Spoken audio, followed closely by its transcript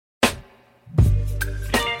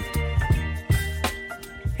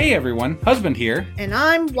Hey everyone, husband here. And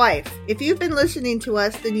I'm wife. If you've been listening to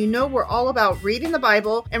us, then you know we're all about reading the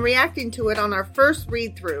Bible and reacting to it on our first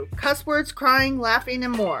read-through. Cuss words, crying, laughing,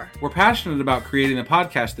 and more. We're passionate about creating a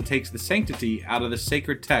podcast that takes the sanctity out of the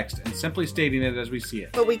sacred text and simply stating it as we see it.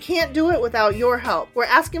 But we can't do it without your help. We're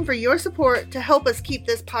asking for your support to help us keep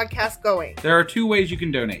this podcast going. There are two ways you can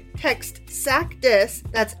donate. Text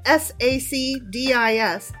SACDIS, that's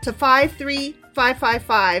SACDIS, to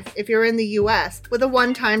 53555 if you're in the U.S. with a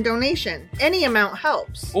one-time donation. Any amount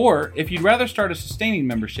helps. Or, if you'd rather start a sustaining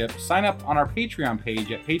membership, sign up on our Patreon page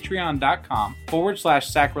at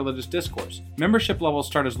patreon.com/sacrilegious discourse. Membership levels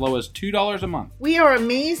start as low as $2 a month. We are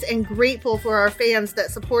amazed and grateful for our fans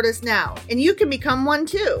that support us now, and you can become one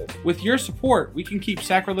too. With your support, we can keep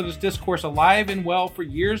Sacrilegious Discourse alive and well for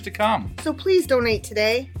years to come. So please donate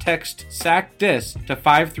today. Text SACDIS to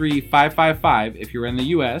 53555 if you're in the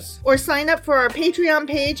U.S. Or sign up for our Patreon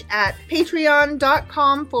page at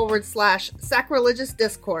patreon.com/sacrilegious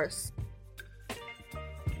discourse.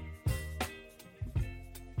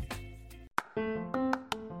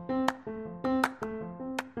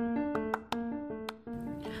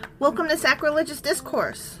 Welcome to Sacrilegious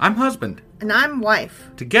Discourse. I'm husband. And I'm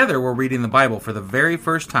wife. Together, we're reading the Bible for the very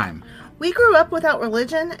first time. We grew up without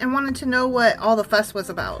religion and wanted to know what all the fuss was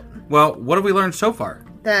about. Well, what have we learned so far?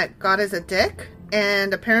 That God is a dick,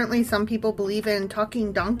 and apparently some people believe in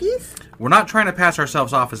talking donkeys. We're not trying to pass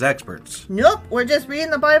ourselves off as experts. Nope, we're just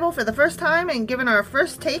reading the Bible for the first time and giving our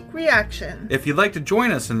first take reaction. If you'd like to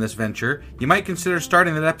join us in this venture, you might consider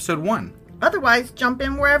starting at episode 1. Otherwise, jump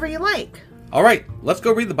in wherever you like. All right, let's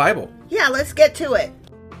go read the Bible. Yeah, let's get to it.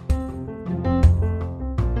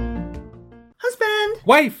 Husband!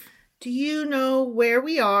 Wife! Do you know where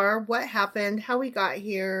we are, what happened, how we got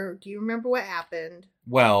here? Do you remember what happened?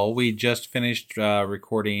 Well, we just finished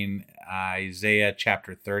recording Isaiah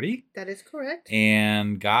chapter 30. That is correct.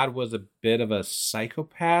 And God was a bit of a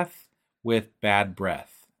psychopath with bad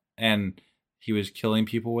breath. And he was killing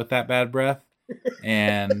people with that bad breath.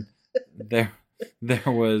 And there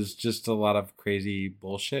was just a lot of crazy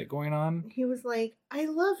bullshit going on. He was like, I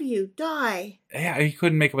love you, die. Yeah, he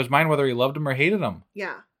couldn't make up his mind whether he loved them or hated them.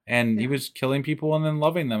 Yeah. And he was killing people and then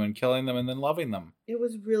loving them and killing them and then loving them. It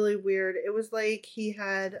was really weird. It was like he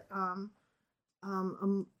had a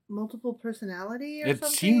multiple personality or something.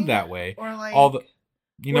 It seemed that way. Or like all the,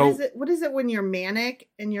 what is it when you're manic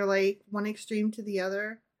and you're like one extreme to the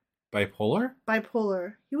other? Bipolar?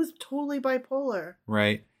 Bipolar. He was totally bipolar.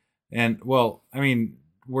 Right. And, well, I mean,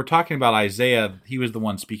 we're talking about Isaiah. He was the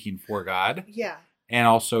one speaking for God. Yeah. And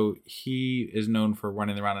also, he is known for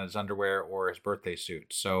running around in his underwear or his birthday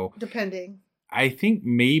suit. So, depending. I think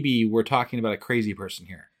maybe we're talking about a crazy person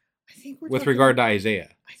here. I think with regard to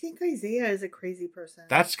Isaiah. I think Isaiah is a crazy person.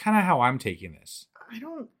 That's kind of how I'm taking this. I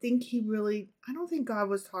don't think God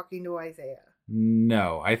was talking to Isaiah.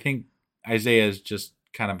 No, I think Isaiah is just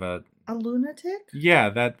kind of a lunatic? Yeah,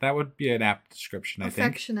 that would be an apt description, I think.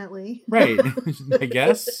 Affectionately. Right, I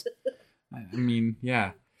guess. I mean,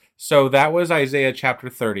 yeah. So that was Isaiah chapter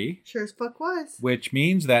 30. Sure as fuck was. Which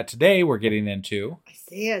means that today we're getting into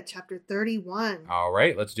Isaiah chapter 31. All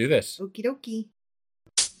right, let's do this. Okie dokie.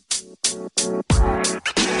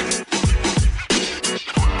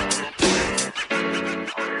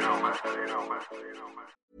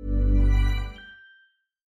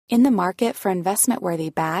 In the market for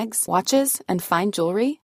investment-worthy bags, watches, and fine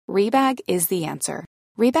jewelry, Rebag is the answer.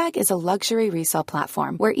 Rebag is a luxury resale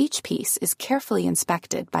platform where each piece is carefully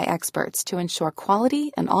inspected by experts to ensure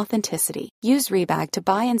quality and authenticity. Use Rebag to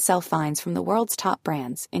buy and sell finds from the world's top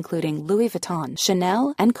brands, including Louis Vuitton,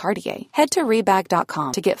 Chanel, and Cartier. Head to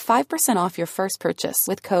Rebag.com to get 5% off your first purchase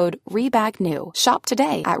with code REBAGNEW. Shop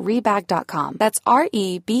today at Rebag.com. That's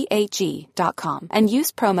REBAG.com. And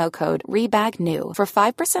use promo code REBAGNEW for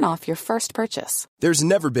 5% off your first purchase. There's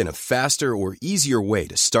never been a faster or easier way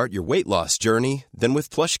to start your weight loss journey than with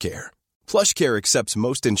PlushCare. PlushCare accepts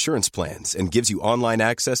most insurance plans and gives you online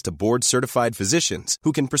access to board-certified physicians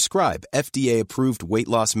who can prescribe FDA-approved weight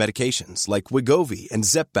loss medications like Wegovy and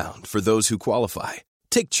Zepbound for those who qualify.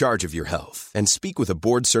 Take charge of your health and speak with a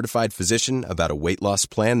board-certified physician about a weight loss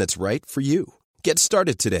plan that's right for you. Get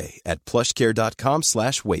started today at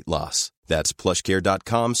plushcare.com/weight loss. That's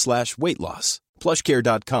plushcare.com/weight loss.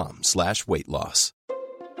 plushcare.com/weight loss.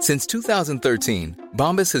 Since 2013,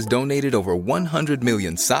 Bombas has donated over 100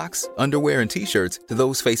 million socks, underwear, and T-shirts to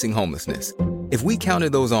those facing homelessness. If we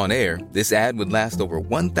counted those on air, this ad would last over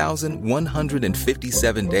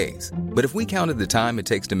 1,157 days. But if we counted the time it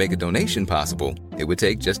takes to make a donation possible, it would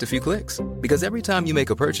take just a few clicks. Because every time you make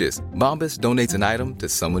a purchase, Bombas donates an item to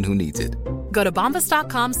someone who needs it. Go to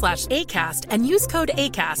bombas.com/ACAST and use code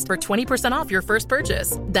ACAST for 20% off your first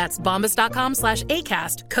purchase. That's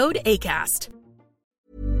bombas.com/ACAST, code ACAST.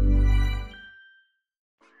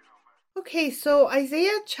 Okay, so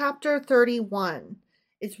Isaiah chapter 31.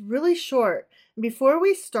 It's really short. Before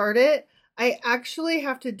we start it, I actually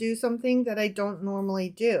have to do something that I don't normally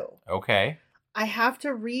do. Okay. I have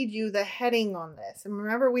to read you the heading on this. And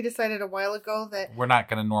remember, we decided a while ago that... We're not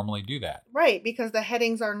going to normally do that. Right, because the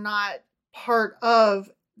headings are not part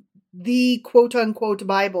of the quote-unquote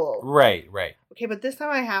Bible. Right. Okay, but this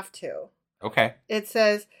time I have to. Okay. It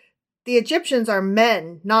says, the Egyptians are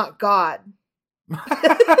men, not God.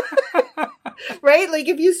 Right? Like,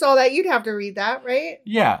 if you saw that, you'd have to read that, right?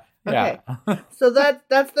 Yeah. Okay. So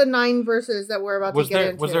that's the 9 verses that we're about to get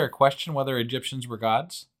into. Was there a question whether Egyptians were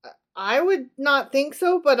gods? I would not think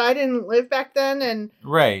so, but I didn't live back then, and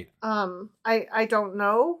right. I don't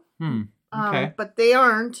know. Okay. But they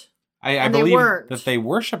aren't. I believe that they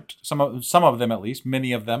worshipped some of them, at least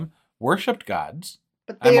many of them worshipped gods.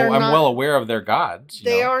 But I'm well aware of their gods.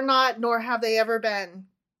 They are not, nor have they ever been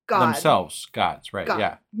God. Themselves gods, right? God.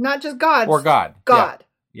 Yeah. Not just gods. Or God. God.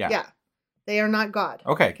 Yeah. They are not God.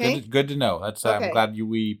 Okay. Good to know. That's Okay. I'm glad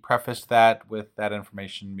we prefaced that with that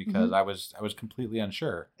information because I was completely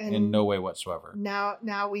unsure in no way whatsoever.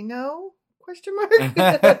 Now we know? Question mark.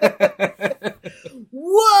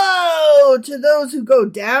 Whoa! To those who go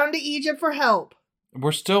down to Egypt for help.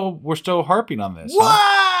 We're still harping on this.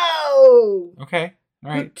 Whoa! Huh? Okay.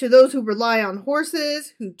 All right. To those who rely on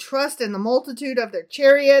horses, who trust in the multitude of their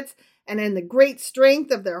chariots and in the great strength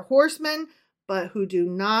of their horsemen, but who do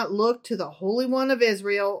not look to the Holy One of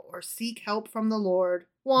Israel or seek help from the Lord.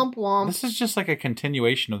 Womp womp. This is just like a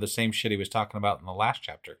continuation of the same shit he was talking about in the last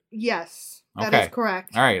chapter. Yes, that is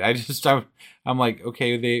correct. All right. I'm like,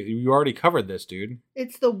 okay, you already covered this, dude.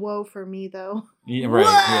 It's the woe for me, though. Yeah, right.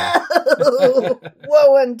 Whoa! Yeah.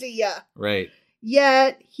 Woe unto ya. Right.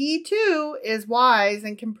 Yet he too is wise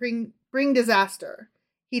and can bring disaster.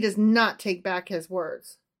 He does not take back his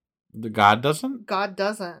words. The God doesn't? God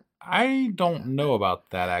doesn't. I don't know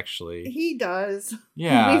about that, actually. He does.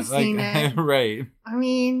 Yeah. We've seen it. Right. I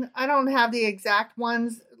mean, I don't have the exact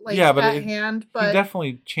ones at hand, but he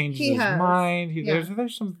definitely changes his mind.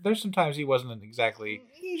 There's some times he wasn't exactly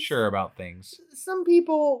sure about things. Some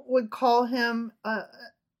people would call him a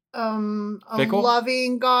fickle?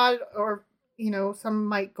 Loving God, or some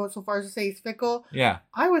might go so far as to say he's fickle. Yeah.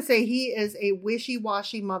 I would say he is a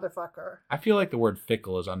wishy-washy motherfucker. I feel like the word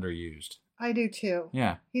fickle is underused. I do too.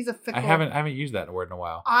 Yeah. He's a fickle. I haven't used that word in a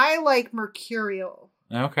while. I like mercurial.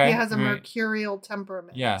 Okay. He has a mercurial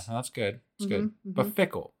temperament. Yeah, that's good. It's good. Mm-hmm. But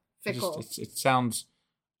fickle. Fickle. It sounds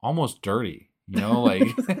almost dirty, like.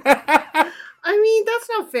 I mean, that's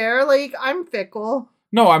not fair. Like, I'm fickle.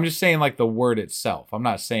 No, I'm just saying like the word itself. I'm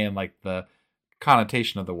not saying like the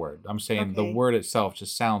connotation of the word. I'm saying the word itself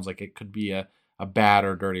just sounds like it could be a bad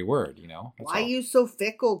or dirty word, That's Why are you so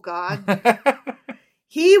fickle, God?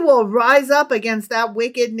 He will rise up against that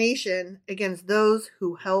wicked nation, against those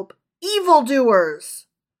who help evildoers.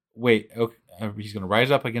 Wait, okay. He's going to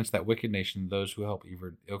rise up against that wicked nation, those who help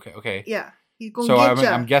evil. Okay. Yeah, he's going to get you.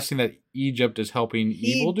 I'm guessing that Egypt is helping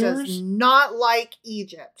evildoers? He does not like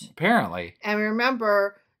Egypt. Apparently. And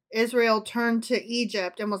remember, Israel turned to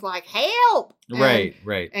Egypt and was like, help! Right.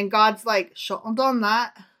 And God's like, shouldn't have done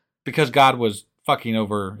that. Because God was fucking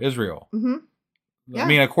over Israel. Mm-hmm. Yeah. I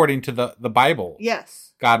mean, according to the Bible.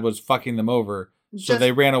 Yes. God was fucking them over. So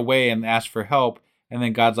they ran away and asked for help. And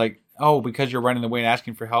then God's like, oh, because you're running away and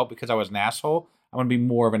asking for help because I was an asshole, I'm going to be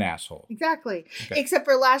more of an asshole. Exactly. Okay. Except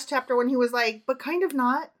for last chapter when he was like, but kind of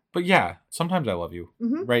not. But yeah, sometimes I love you.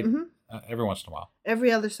 Mm-hmm, right? Mm-hmm. Every once in a while.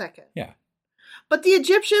 Every other second. Yeah. But the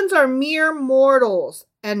Egyptians are mere mortals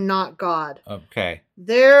and not God. Okay.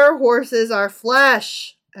 Their horses are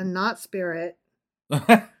flesh and not spirit.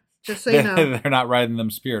 Just so you know. They're not riding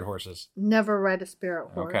them spirit horses. Never ride a spirit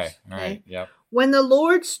horse. Okay. All right. Yep. When the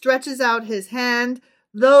Lord stretches out his hand,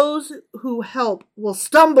 those who help will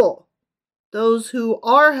stumble. Those who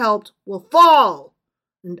are helped will fall.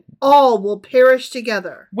 And all will perish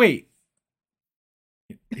together. Wait.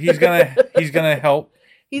 He's gonna help.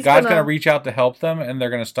 God's gonna reach out to help them, and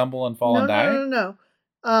they're gonna stumble and fall and die? No.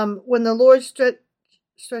 When the Lord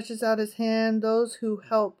stretches out his hand, those who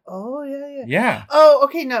help. Oh, yeah. Yeah. Oh,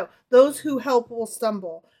 okay, no. Those who help will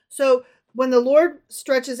stumble. So when the Lord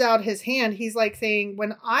stretches out his hand, he's like saying,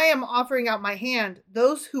 when I am offering out my hand,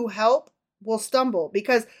 those who help will stumble.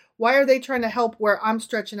 Because why are they trying to help where I'm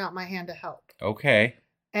stretching out my hand to help? Okay.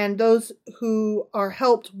 And those who are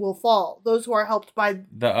helped will fall. Those who are helped by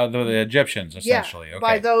the Egyptians, essentially. yeah, Okay.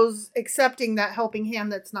 by those accepting that helping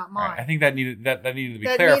hand that's not mine. Right. I think that needed to be That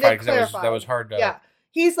clarified needed because that was hard to. Yeah,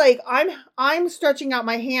 he's like, I'm stretching out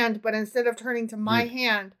my hand, but instead of turning to my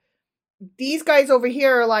hand, these guys over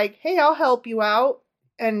here are like, hey, I'll help you out.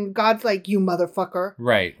 And God's like, you motherfucker.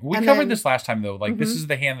 Right. We And covered then- this last time, though. Like, this is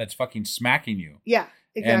the hand that's fucking smacking you. Yeah,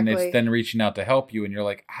 exactly. And it's then reaching out to help you. And you're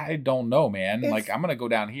like, I don't know, man. It's- Like, I'm going to go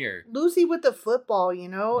down here. Lucy with the football, you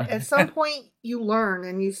know? At some point, you learn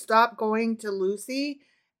and you stop going to Lucy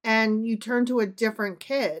and you turn to a different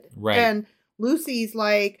kid. Right. And Lucy's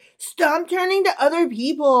like, stop turning to other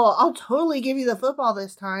people. I'll totally give you the football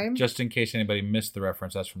this time. Just in case anybody missed the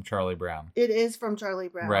reference, that's from Charlie Brown. It is from Charlie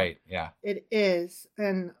Brown. Right. Yeah. It is.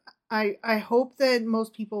 And I hope that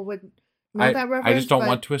most people would know that reference. I just don't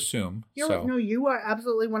want to assume. No, you are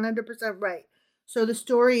absolutely 100% right. So the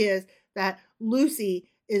story is that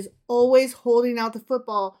Lucy is always holding out the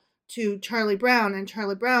football to Charlie Brown, and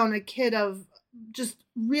Charlie Brown, a kid of just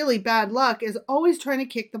really bad luck, is always trying to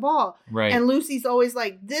kick the ball. Right. And Lucy's always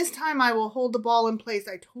like, this time I will hold the ball in place.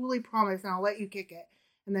 I totally promise, and I'll let you kick it.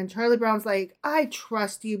 And then Charlie Brown's like, I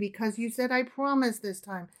trust you because you said I promise this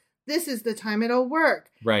time. This is the time it'll work.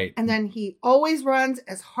 Right. And then he always runs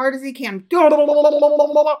as hard as he can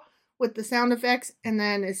with the sound effects. And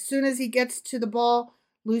then as soon as he gets to the ball,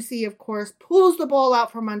 Lucy, of course, pulls the ball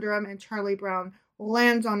out from under him, and Charlie Brown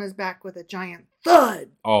lands on his back with a giant thud.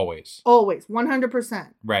 Always.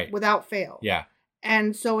 100%. Right. Without fail. Yeah.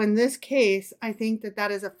 And so in this case, I think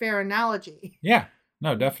that is a fair analogy. Yeah.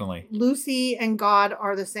 No, definitely. Lucy and God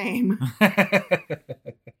are the same.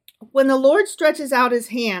 When the Lord stretches out his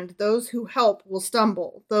hand, those who help will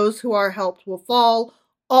stumble. Those who are helped will fall.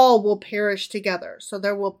 All will perish together. So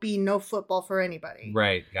there will be no football for anybody.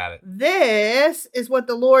 Right. Got it. This is what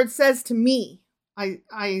the Lord says to me,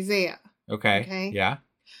 Isaiah. Okay. Yeah.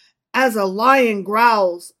 As a lion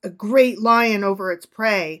growls, a great lion over its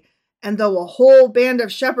prey, and though a whole band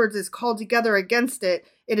of shepherds is called together against it,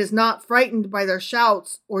 it is not frightened by their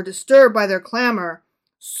shouts or disturbed by their clamor.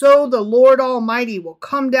 So the Lord Almighty will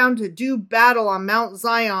come down to do battle on Mount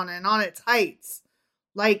Zion and on its heights.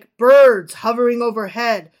 Like birds hovering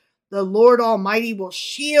overhead, the Lord Almighty will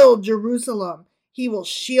shield Jerusalem. He will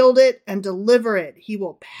shield it and deliver it. He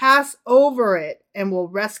will pass over it and will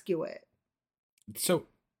rescue it. So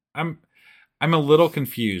I'm a little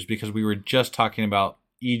confused because we were just talking about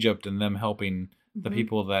Egypt and them helping the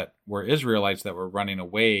people that were Israelites that were running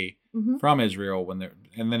away from Israel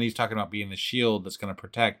and then he's talking about being the shield that's going to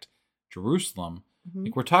protect Jerusalem.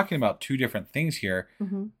 Like we're talking about two different things here.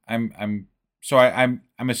 I'm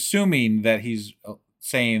assuming that he's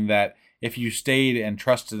saying that if you stayed and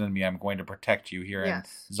trusted in me, I'm going to protect you here in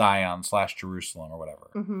Zion / Jerusalem or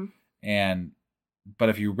whatever. But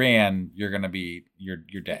if you ran, you're going to be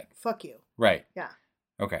you're dead. Fuck you. Right. Yeah.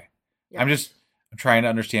 Okay. Yeah. I'm trying to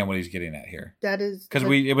understand what he's getting at here. That is because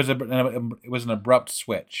it was an abrupt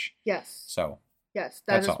switch. Yes. So. Yes,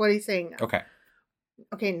 that is what he's saying now. Okay.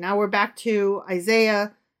 Okay, now we're back to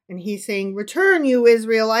Isaiah, and he's saying, "Return, you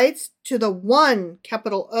Israelites, to the one,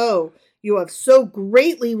 capital O, you have so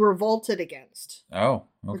greatly revolted against." Oh,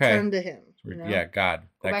 okay. Return to him. You know? Yeah, God.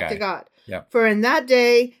 Go back to God. Yeah. For in that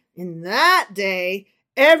day,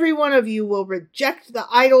 every one of you will reject the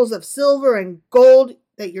idols of silver and gold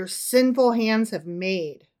that your sinful hands have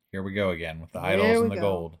made. Here we go again with the idols and the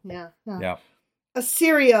gold. Yeah.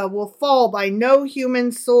 Assyria will fall by no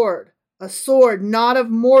human sword. A sword not of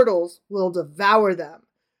mortals will devour them.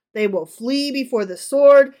 They will flee before the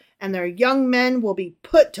sword, and their young men will be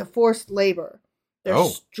put to forced labor. Their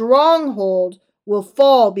stronghold will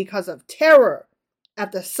fall because of terror.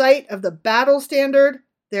 At the sight of the battle standard,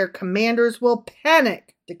 their commanders will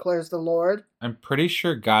panic, declares the Lord. I'm pretty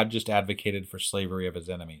sure God just advocated for slavery of his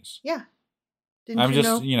enemies. Yeah.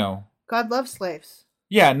 Didn't you know? God loves slaves.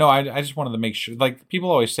 Yeah, no, I just wanted to make sure. Like,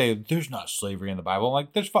 people always say, there's not slavery in the Bible.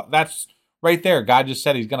 Like, that's right there. God just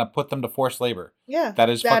said he's going to put them to forced labor. Yeah. That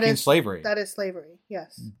is fucking slavery. That is slavery,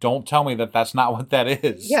 yes. Don't tell me that that's not what that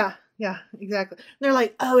is. Yeah, exactly. And they're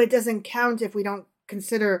like, oh, it doesn't count if we don't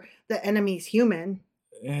consider the enemies human.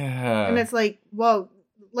 Yeah. And it's like, well,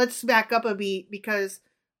 let's back up a beat because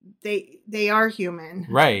they are human.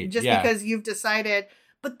 Right, Just because you've decided,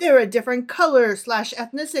 but they're a different color /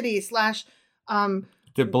 ethnicity /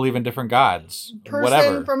 to believe in different gods. person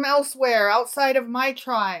whatever. from elsewhere outside of my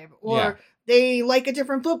tribe, or they like a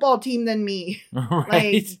different football team than me.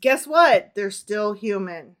 Right. Like, guess what? They're still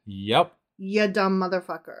human. Yep. You dumb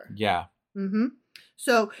motherfucker. Yeah.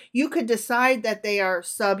 So you could decide that they are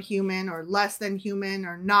subhuman or less than human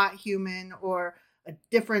or not human or a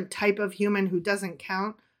different type of human who doesn't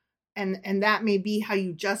count. And that may be how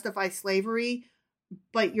you justify slavery,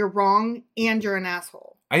 but you're wrong and you're an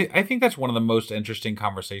asshole. I think that's one of the most interesting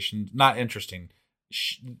conversations, not interesting,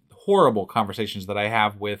 horrible conversations that I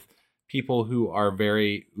have with people who are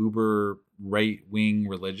very uber right-wing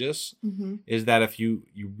religious, is that if you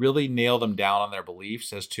really nail them down on their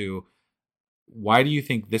beliefs as to why do you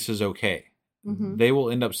think this is okay, they will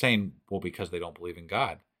end up saying, well, because they don't believe in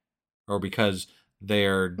God, or because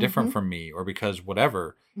they're different from me, or because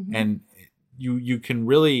whatever. And you can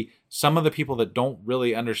really, some of the people that don't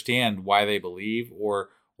really understand why they believe, or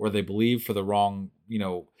they believe for the wrong,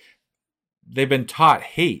 they've been taught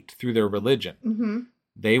hate through their religion.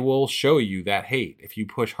 They will show you that hate if you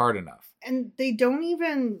push hard enough. And they don't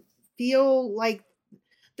even feel like,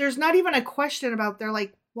 there's not even a question about, they're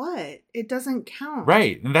like, what? It doesn't count.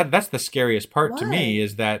 Right. And that's the scariest part to me,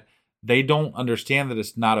 is that they don't understand that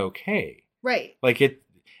it's not okay. Right. Like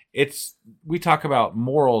we talk about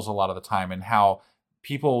morals a lot of the time, and how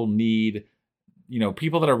people need,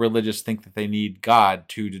 people that are religious think that they need God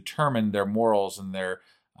to determine their morals and their,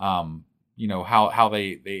 how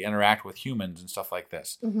they interact with humans and stuff like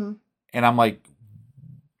this. And I'm like,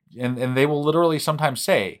 and they will literally sometimes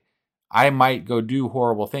say, I might go do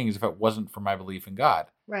horrible things if it wasn't for my belief in God.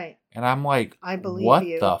 Right. And I'm like, I believe what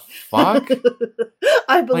you. the fuck?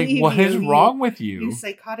 I believe you. What is wrong with you? You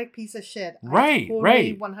psychotic piece of shit. Right, I totally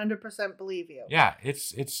right. 100% believe you. Yeah,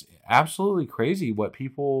 it's absolutely crazy what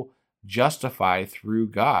people justify through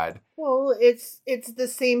God. Well, it's the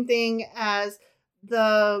same thing as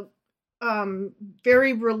the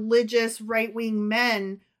very religious right-wing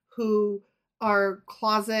men who are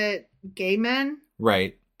closet gay men.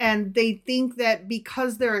 Right. And they think that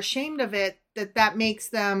because they're ashamed of it, that makes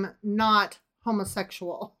them not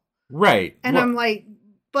homosexual. Right. And I'm like,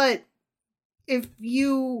 but if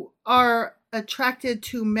you are attracted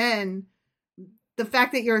to men, the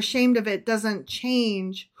fact that you're ashamed of it doesn't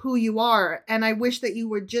change who you are. And I wish that you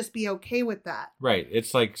would just be okay with that. Right.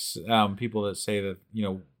 It's like people that say that,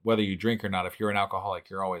 whether you drink or not, if you're an alcoholic,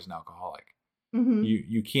 you're always an alcoholic.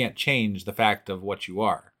 You can't change the fact of what you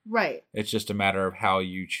are. Right. It's just a matter of how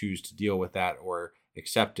you choose to deal with that, or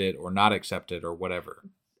accept it or not accept it, or whatever.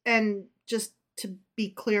 And just to be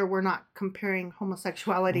clear, we're not comparing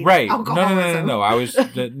homosexuality right. to alcoholism. No.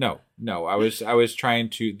 I was trying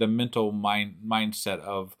to, the mental mindset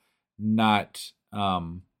of not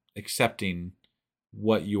accepting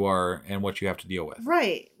what you are and what you have to deal with.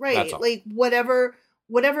 Right. That's all. Like whatever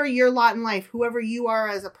your lot in life, whoever you are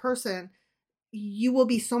as a person, you will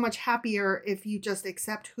be so much happier if you just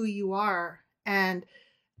accept who you are and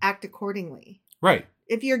act accordingly. Right.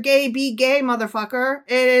 If you're gay, be gay, motherfucker.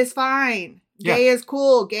 It is fine. Yeah. Gay is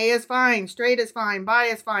cool. Gay is fine. Straight is fine. Bi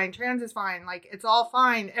is fine. Trans is fine. Like, it's all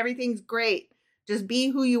fine. Everything's great. Just be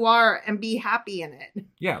who you are and be happy in it.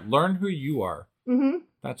 Yeah. Learn who you are.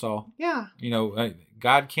 That's all. Yeah.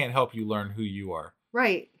 God can't help you learn who you are.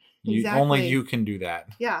 Right. Exactly. Only you can do that.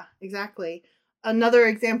 Yeah, exactly. Another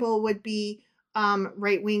example would be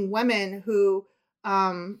right-wing women who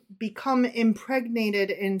become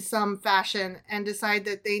impregnated in some fashion and decide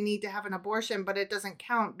that they need to have an abortion, but it doesn't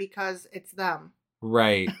count because it's them.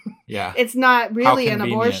 Right. Yeah. It's not really an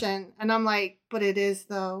abortion. And I'm like, but it is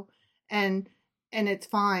though. And it's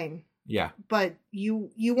fine. Yeah. But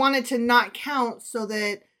you want it to not count so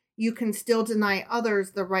that you can still deny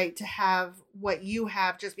others the right to have what you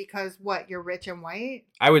have just because you're rich and white.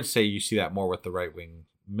 I would say you see that more with the right-wing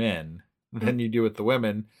men than you do with the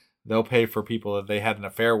women. They'll pay for people that they had an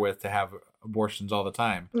affair with to have abortions all the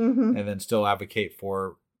time, and then still advocate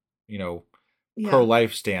for,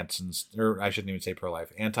 pro-life stance, or I shouldn't even say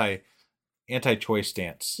pro-life, anti-choice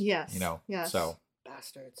stance. Yes. Yes. So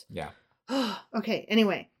bastards. Yeah. Okay.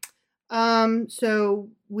 Anyway, so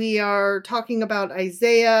we are talking about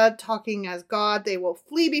Isaiah talking as God. They will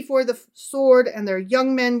flee before the sword, and their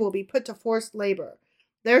young men will be put to forced labor.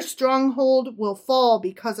 Their stronghold will fall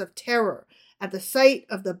because of terror. At the sight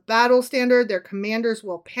of the battle standard, their commanders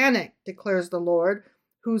will panic, declares the Lord,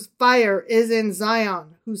 whose fire is in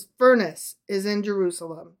Zion, whose furnace is in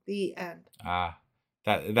Jerusalem. The end.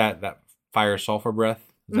 That fire sulfur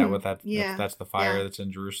breath. Is that what that's the fire that's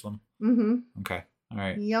in Jerusalem? Mm-hmm. Okay. All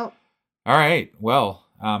right. Yep. All right. Well,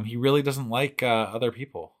 he really doesn't like other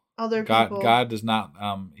people. God does not.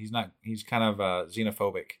 He's kind of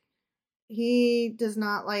xenophobic. He does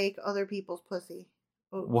not like other people's pussy.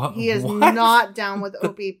 What? He is What? not down with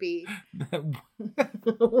OPP.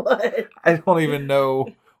 What? I don't even know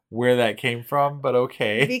where that came from, but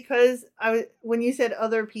okay. Because when you said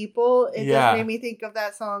other people, it just made me think of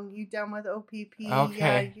that song, "You Down with OPP?" Okay.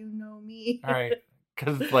 Yeah, you know me. All right.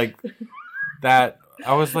 Because That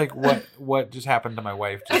I was like, what just happened to my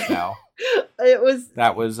wife just now?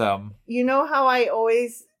 That was um You know how I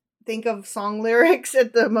always think of song lyrics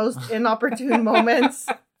at the most inopportune moments?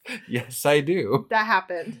 Yes, I do. That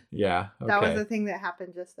happened. Yeah. Okay. That was the thing that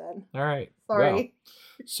happened just then. All right. Sorry. Well,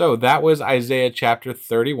 so that was Isaiah chapter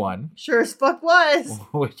 31. Sure as fuck was.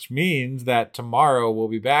 Which means that tomorrow we'll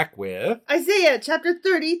be back with Isaiah chapter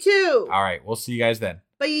 32. All right. We'll see you guys then.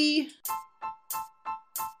 Bye.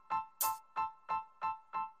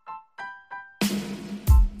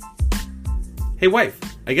 Hey, wife.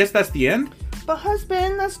 I guess that's the end? But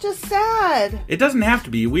husband, that's just sad. It doesn't have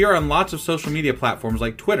to be. We are on lots of social media platforms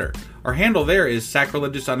like Twitter. Our handle there is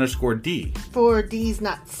sacrilegious_D. For D's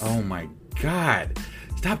nuts. Oh my God.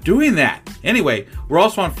 Stop doing that. Anyway, we're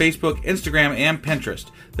also on Facebook, Instagram, and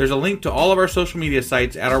Pinterest. There's a link to all of our social media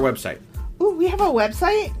sites at our website. Ooh, we have a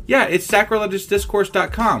website? Yeah, it's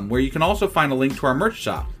sacrilegiousdiscourse.com, where you can also find a link to our merch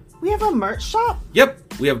shop. We have a merch shop?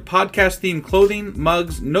 Yep, we have podcast-themed clothing,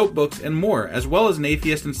 mugs, notebooks, and more, as well as an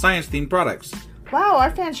atheist and science-themed products. Wow,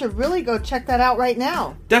 our fans should really go check that out right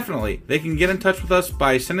now. Definitely. They can get in touch with us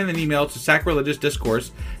by sending an email to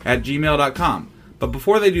sacrilegiousdiscourse@gmail.com. But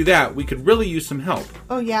before they do that, we could really use some help.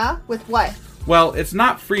 Oh yeah? With what? Well, it's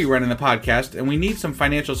not free running the podcast, and we need some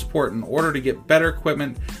financial support in order to get better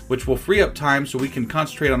equipment, which will free up time so we can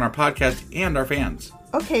concentrate on our podcast and our fans.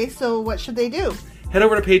 Okay, so what should they do? Head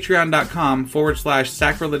over to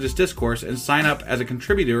patreon.com/sacrilegiousdiscourse and sign up as a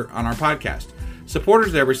contributor on our podcast.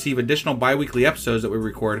 Supporters there receive additional bi-weekly episodes that we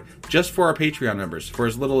record just for our Patreon members for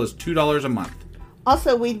as little as $2 a month.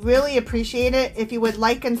 Also, we'd really appreciate it if you would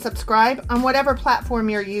like and subscribe on whatever platform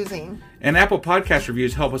you're using. And Apple Podcast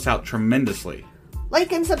reviews help us out tremendously.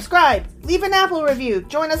 Like and subscribe. Leave an Apple review.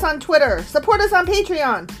 Join us on Twitter. Support us on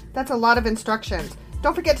Patreon. That's a lot of instructions.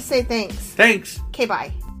 Don't forget to say thanks. Thanks. Okay,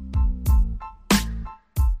 bye.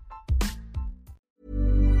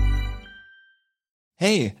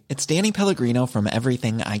 Hey, it's Danny Pellegrino from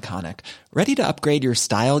Everything Iconic. Ready to upgrade your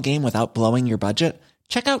style game without blowing your budget?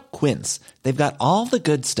 Check out Quince. They've got all the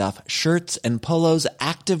good stuff, shirts and polos,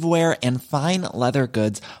 activewear, and fine leather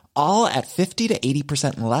goods, all at 50 to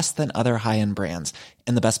 80% less than other high-end brands.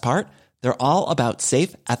 And the best part? They're all about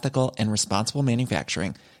safe, ethical, and responsible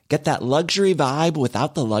manufacturing. Get that luxury vibe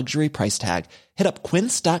without the luxury price tag. Hit up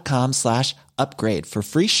quince.com/upgrade for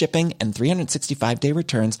free shipping and 365-day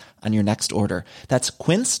returns on your next order. That's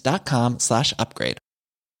quince.com/upgrade.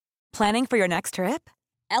 Planning for your next trip?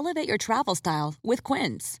 Elevate your travel style with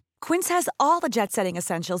Quince. Quince has all the jet-setting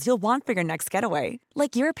essentials you'll want for your next getaway,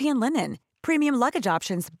 like European linen, premium luggage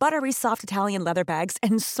options, buttery soft Italian leather bags,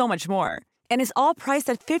 and so much more. And is all priced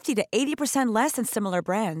at 50 to 80% less than similar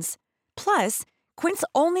brands. Plus, Quince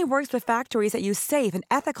only works with factories that use safe and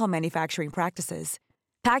ethical manufacturing practices.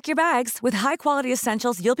 Pack your bags with high-quality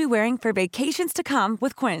essentials you'll be wearing for vacations to come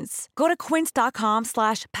with Quince. Go to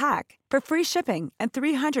quince.com/pack for free shipping and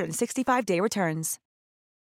 365-day returns.